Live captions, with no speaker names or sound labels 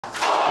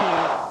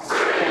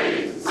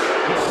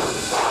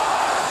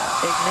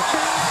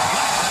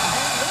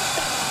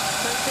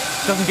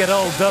Doesn't get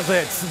old, does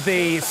it?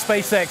 The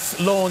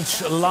SpaceX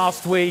launch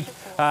last week,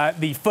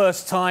 the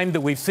first time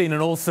that we've seen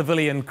an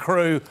all-civilian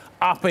crew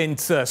up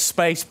into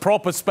space,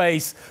 proper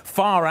space,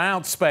 far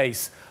out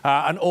space,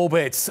 an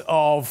orbit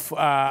of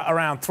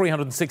around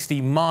 360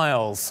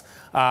 miles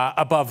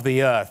above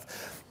the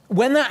Earth.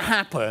 When that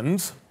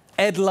happened,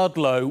 Ed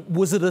Ludlow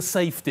was at a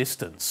safe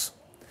distance.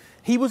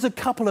 He was a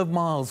couple of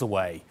miles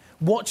away,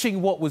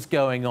 watching what was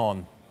going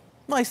on,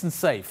 nice and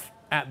safe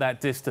at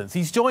that distance.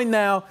 He's joined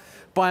now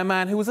by a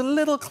man who was a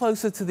little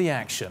closer to the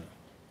action.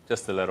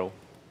 Just a little.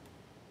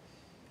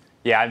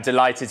 Yeah, I'm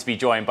delighted to be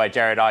joined by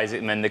Jared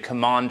Isaacman, the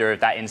commander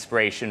of that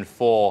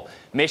Inspiration4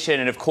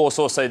 mission, and of course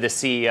also the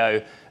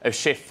CEO of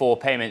Shift4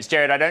 Payments.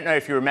 Jared, I don't know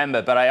if you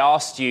remember, but I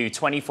asked you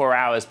 24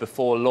 hours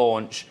before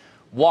launch,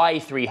 why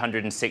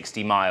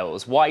 360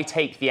 miles? Why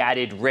take the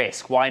added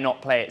risk? Why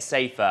not play it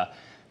safer?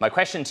 My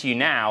question to you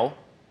now,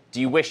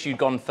 do you wish you'd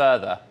gone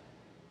further?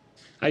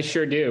 I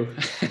sure do.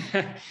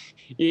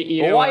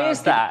 Why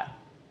is that?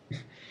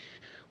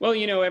 Well,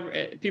 you know,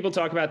 people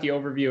talk about the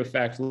overview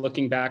effect,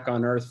 looking back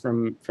on Earth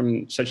from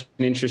such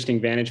an interesting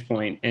vantage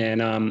point,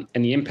 and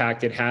the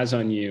impact it has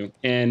on you.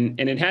 And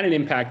it had an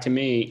impact to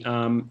me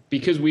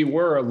because we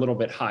were a little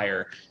bit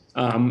higher.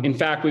 In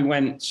fact, we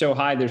went so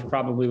high, there's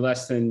probably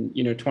less than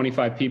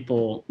 25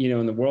 people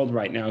in the world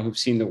right now who've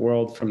seen the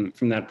world from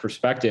that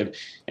perspective.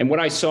 And what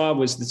I saw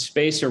was the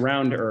space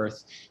around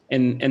Earth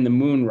and the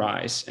moon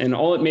rise. And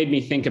all it made me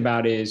think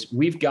about is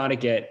we've got to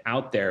get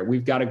out there.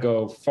 We've got to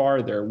go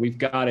farther. We've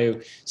got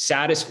to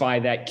satisfy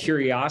that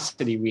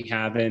curiosity we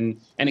have and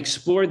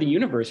explore the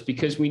universe,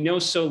 because we know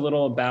so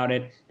little about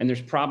it. And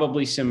there's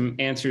probably some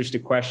answers to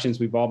questions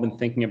we've all been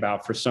thinking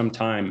about for some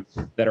time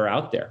that are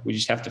out there. We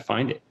just have to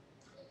find it.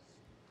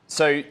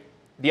 So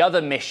the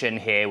other mission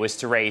here was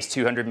to raise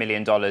 $200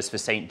 million for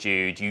St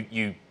Jude.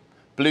 You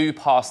blew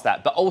past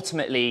that, but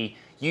ultimately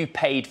you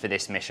paid for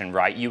this mission,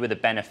 right? You were the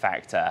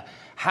benefactor.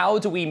 How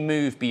do we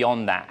move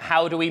beyond that?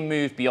 How do we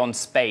move beyond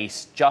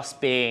space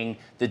just being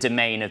the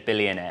domain of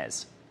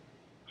billionaires?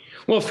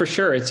 Well, for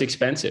sure, it's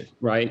expensive,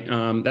 right?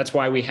 That's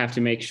why we have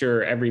to make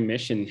sure every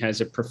mission has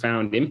a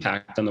profound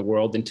impact on the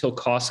world until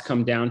costs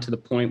come down to the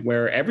point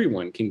where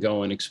everyone can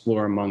go and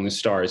explore among the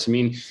stars. I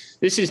mean,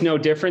 this is no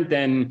different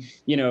than,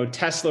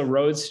 Tesla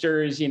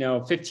Roadsters,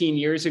 15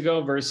 years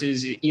ago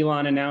versus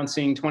Elon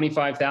announcing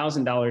 $25,000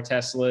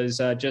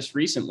 Teslas just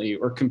recently,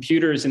 or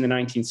computers in the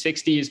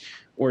 1960s,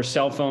 or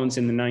cell phones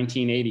in the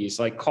 1980s.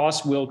 Like,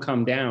 costs will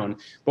come down,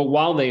 but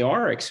while they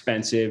are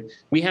expensive,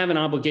 we have an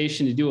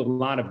obligation to do a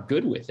lot of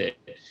good with it.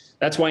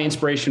 That's why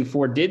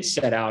Inspiration4 did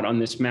set out on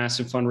this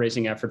massive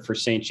fundraising effort for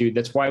St Jude.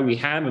 That's why we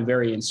have a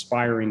very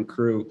inspiring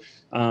crew,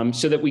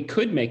 so that we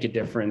could make a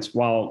difference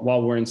while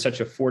we're in such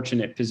a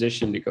fortunate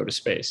position to go to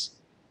space.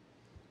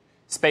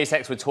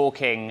 SpaceX were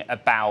talking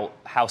about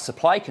how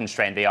supply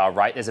constrained they are,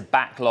 right? There's a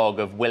backlog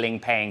of willing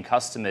paying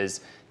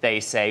customers, they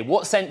say.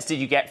 What sense did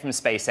you get from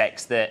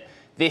SpaceX that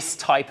this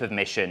type of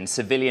mission,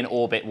 civilian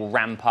orbit, will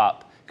ramp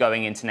up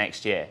going into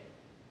next year?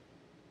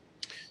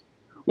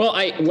 Well,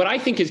 what I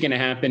think is going to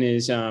happen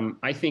is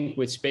I think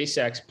with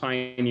SpaceX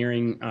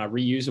pioneering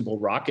reusable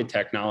rocket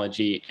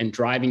technology and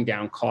driving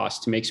down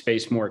costs to make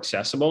space more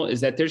accessible, is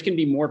that there's going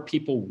to be more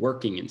people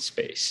working in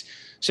space.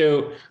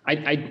 So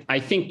I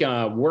think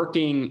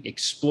working,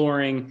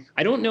 exploring,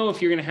 I don't know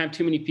if you're going to have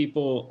too many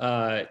people,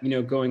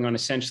 going on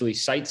essentially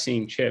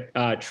sightseeing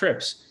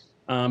trips.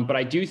 But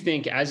I do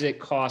think as it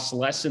costs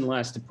less and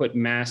less to put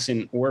mass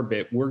in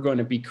orbit, we're going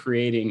to be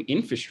creating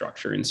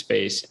infrastructure in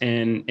space,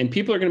 and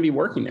people are going to be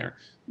working there.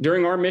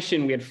 During our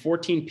mission, we had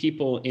 14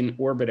 people in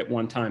orbit at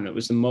one time. It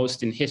was the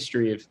most in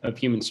history of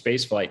human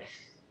spaceflight.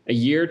 A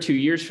year, 2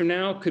 years from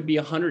now, could be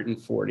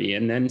 140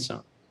 and then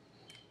some.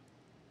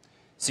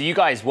 So you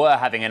guys were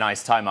having a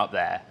nice time up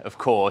there, of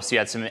course. You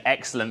had some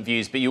excellent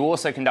views, but you were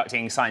also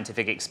conducting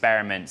scientific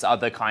experiments,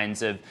 other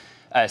kinds of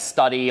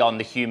study on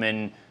the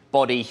human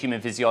body,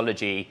 human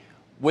physiology.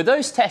 Were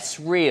those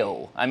tests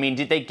real? I mean,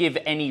 did they give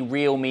any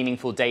real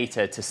meaningful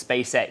data to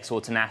SpaceX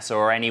or to NASA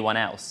or anyone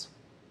else?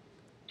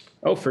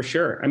 Oh, for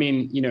sure. I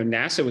mean,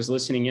 NASA was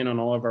listening in on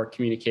all of our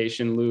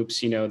communication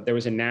loops. There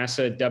was a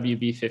NASA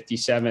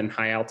WB-57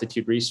 high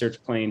altitude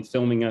research plane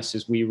filming us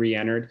as we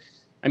re-entered.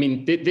 I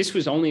mean, this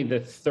was only the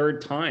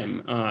third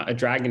time a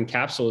Dragon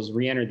capsule has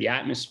re-entered the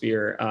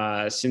atmosphere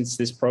since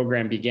this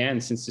program began,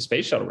 since the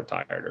space shuttle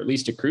retired, or at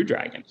least a Crew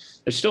Dragon.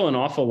 There's still an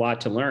awful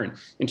lot to learn.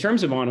 In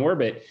terms of on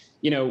orbit,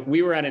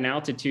 we were at an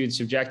altitude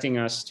subjecting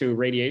us to a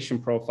radiation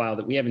profile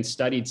that we haven't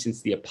studied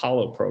since the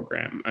Apollo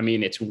program. I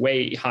mean, it's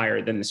way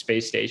higher than the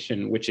space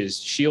station, which is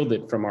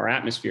shielded from our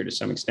atmosphere to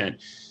some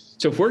extent.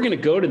 So if we're going to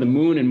go to the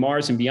moon and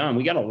Mars and beyond,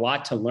 we got a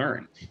lot to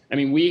learn. I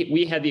mean,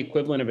 we had the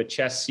equivalent of a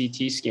chest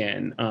CT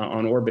scan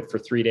on orbit for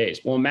 3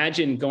 days. Well,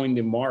 imagine going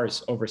to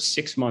Mars over a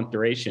 6-month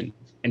duration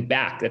and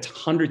back. That's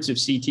hundreds of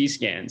CT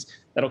scans.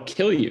 That'll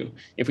kill you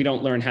if we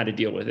don't learn how to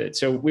deal with it.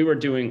 So we were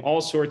doing all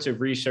sorts of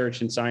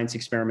research and science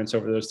experiments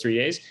over those 3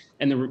 days.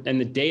 And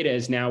the data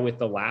is now with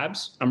the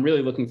labs. I'm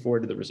really looking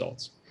forward to the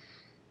results.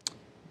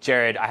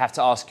 Jared, I have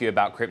to ask you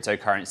about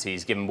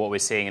cryptocurrencies, given what we're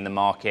seeing in the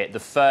market. The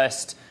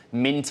first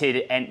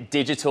minted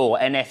digital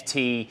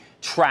NFT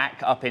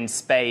track up in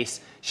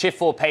space.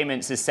 Shift4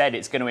 Payments has said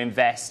it's going to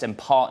invest and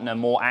partner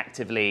more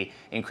actively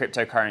in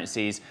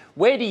cryptocurrencies.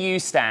 Where do you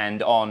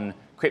stand on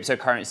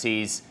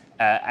cryptocurrencies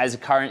as a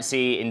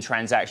currency in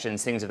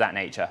transactions, things of that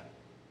nature?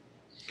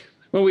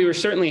 Well, we were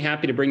certainly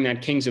happy to bring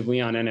that Kings of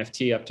Leon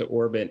NFT up to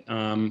orbit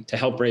to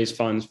help raise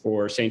funds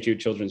for St. Jude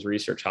Children's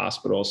Research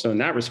Hospital. So in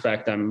that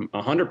respect, I'm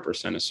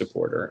 100% a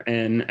supporter.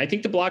 And I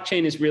think the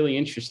blockchain is really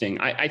interesting.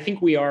 I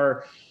think we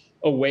are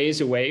a ways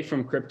away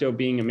from crypto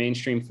being a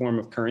mainstream form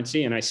of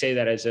currency. And I say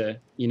that as the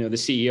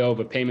CEO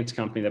of a payments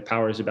company that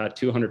powers about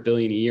 200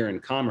 billion a year in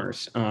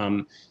commerce.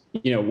 I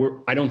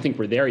don't think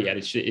we're there yet.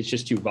 It's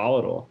just too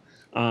volatile.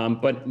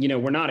 But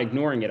we're not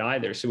ignoring it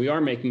either. So we are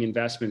making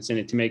investments in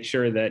it to make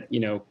sure that,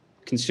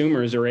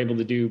 consumers are able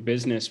to do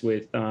business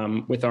with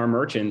our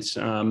merchants,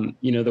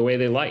 the way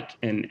they like.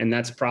 And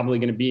that's probably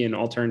going to be in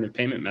alternative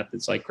payment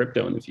methods like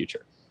crypto in the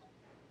future.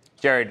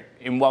 Jared,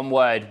 in one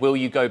word, will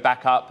you go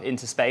back up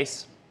into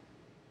space?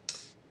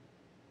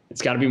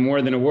 It's got to be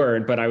more than a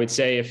word, but I would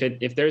say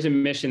if there's a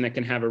mission that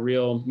can have a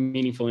real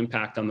meaningful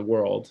impact on the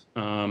world,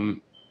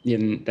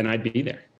 then I'd be there.